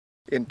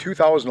In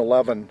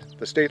 2011,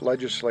 the state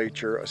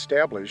legislature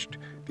established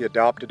the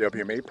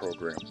Adopt-A-WMA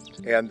program.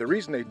 And the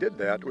reason they did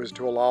that was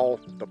to allow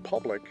the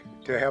public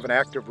to have an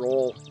active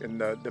role in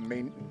the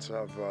maintenance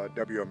of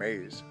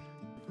WMAs.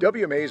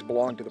 WMAs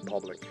belong to the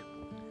public.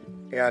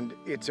 And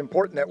it's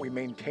important that we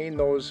maintain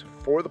those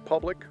for the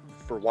public,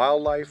 for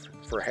wildlife,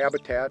 for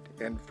habitat,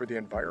 and for the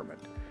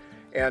environment.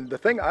 And the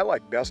thing I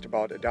like best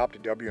about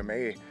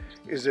Adopt-A-WMA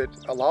is it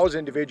allows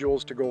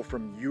individuals to go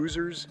from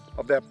users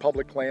of that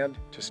public land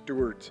to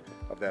stewards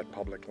of that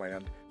public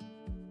land.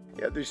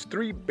 Yeah, there's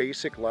three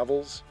basic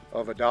levels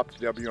of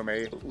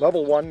Adopt-A-WMA.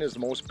 Level 1 is the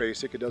most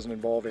basic. It doesn't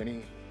involve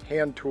any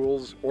hand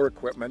tools or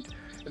equipment.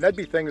 And that'd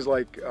be things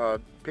like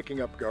picking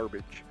up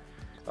garbage,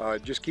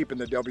 just keeping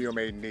the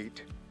WMA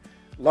neat.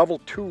 Level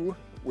 2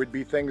 would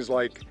be things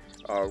like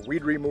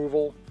weed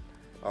removal,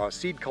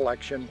 seed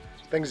collection,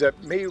 things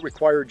that may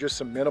require just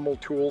some minimal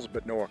tools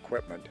but no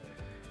equipment.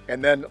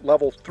 And then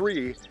level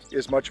 3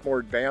 is much more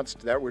advanced.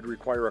 That would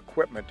require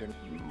equipment and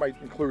might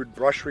include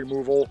brush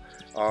removal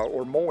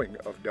or mowing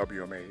of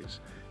WMAs.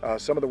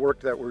 Some of the work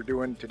that we're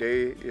doing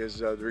today is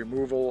the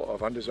removal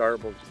of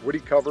undesirable woody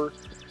cover.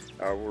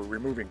 We're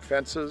removing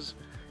fences,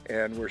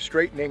 and we're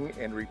straightening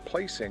and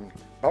replacing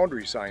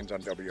boundary signs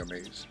on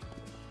WMAs.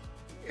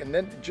 And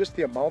then just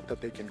the amount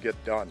that they can get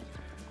done.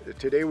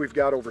 Today we've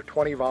got over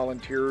 20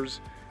 volunteers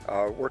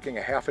working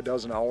a half a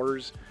dozen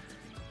hours,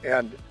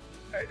 and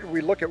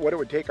we look at what it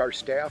would take our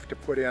staff to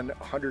put in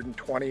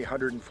 120,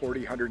 140,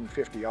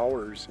 150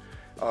 hours.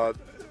 The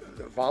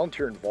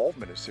volunteer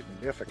involvement is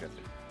significant.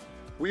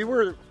 We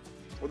were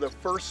the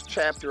first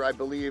chapter, I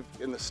believe,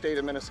 in the state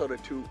of Minnesota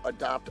to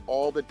adopt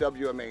all the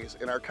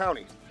WMAs in our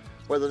county,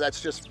 whether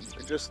that's just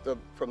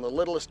from the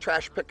littlest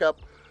trash pickup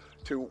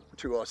to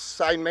a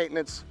sign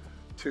maintenance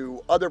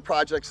to other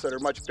projects that are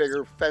much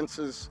bigger,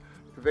 fences,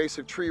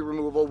 invasive tree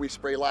removal. We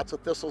spray lots of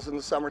thistles in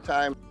the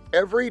summertime.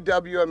 Every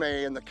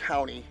WMA in the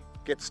county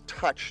gets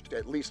touched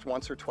at least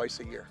once or twice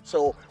a year.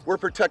 So we're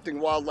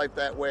protecting wildlife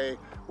that way.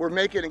 We're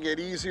making it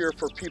easier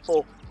for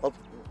people,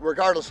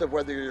 regardless of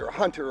whether you're a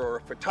hunter or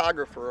a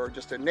photographer or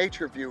just a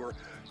nature viewer,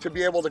 to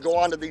be able to go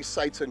onto these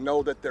sites and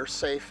know that they're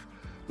safe,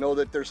 know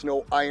that there's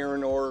no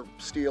iron or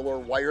steel or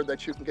wire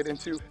that you can get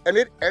into. And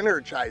it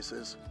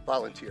energizes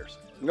volunteers,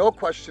 no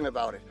question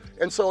about it.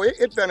 And so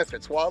it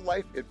benefits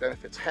wildlife, it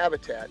benefits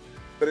habitat,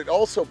 but it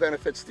also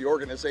benefits the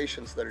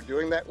organizations that are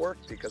doing that work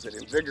because it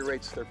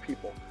invigorates their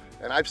people.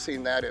 And I've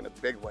seen that in a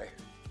big way.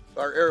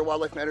 Our area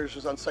wildlife manager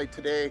is on site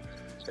today,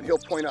 and he'll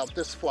point out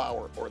this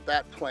flower or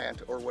that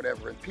plant or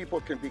whatever, and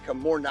people can become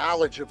more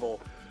knowledgeable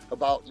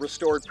about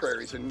restored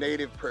prairies and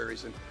native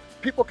prairies. And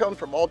people come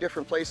from all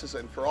different places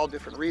and for all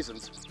different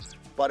reasons,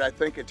 but I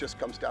think it just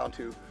comes down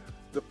to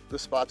the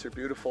spots are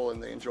beautiful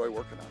and they enjoy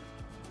working on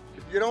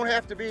them. You don't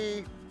have to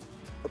be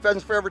a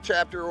Pheasants Forever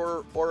chapter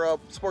or a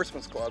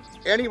sportsman's club.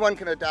 Anyone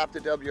can adopt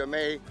a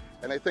WMA.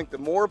 And I think the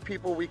more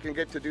people we can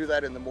get to do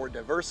that and the more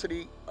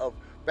diversity of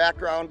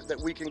background that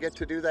we can get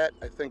to do that,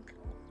 I think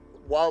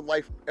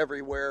wildlife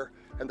everywhere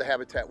and the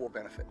habitat will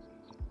benefit.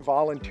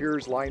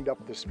 Volunteers lined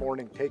up this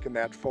morning taking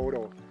that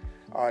photo.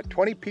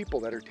 20 people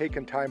that are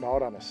taking time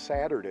out on a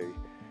Saturday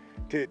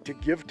to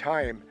give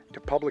time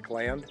to public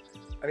land.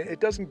 I mean,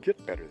 it doesn't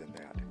get better than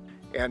that.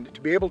 And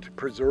to be able to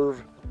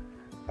preserve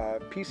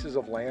pieces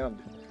of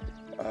land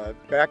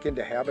back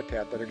into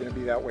habitat that are going to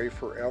be that way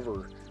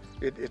forever,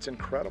 it's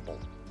incredible.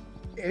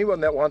 Anyone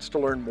that wants to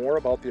learn more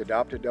about the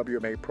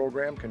Adopt-A-WMA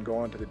program can go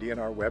onto the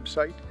DNR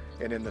website,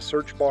 and in the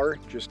search bar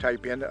just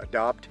type in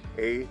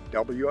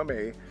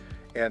Adopt-A-WMA,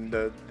 and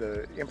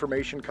the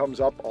information comes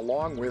up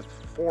along with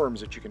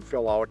forms that you can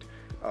fill out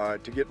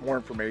to get more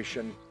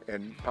information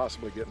and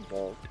possibly get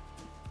involved.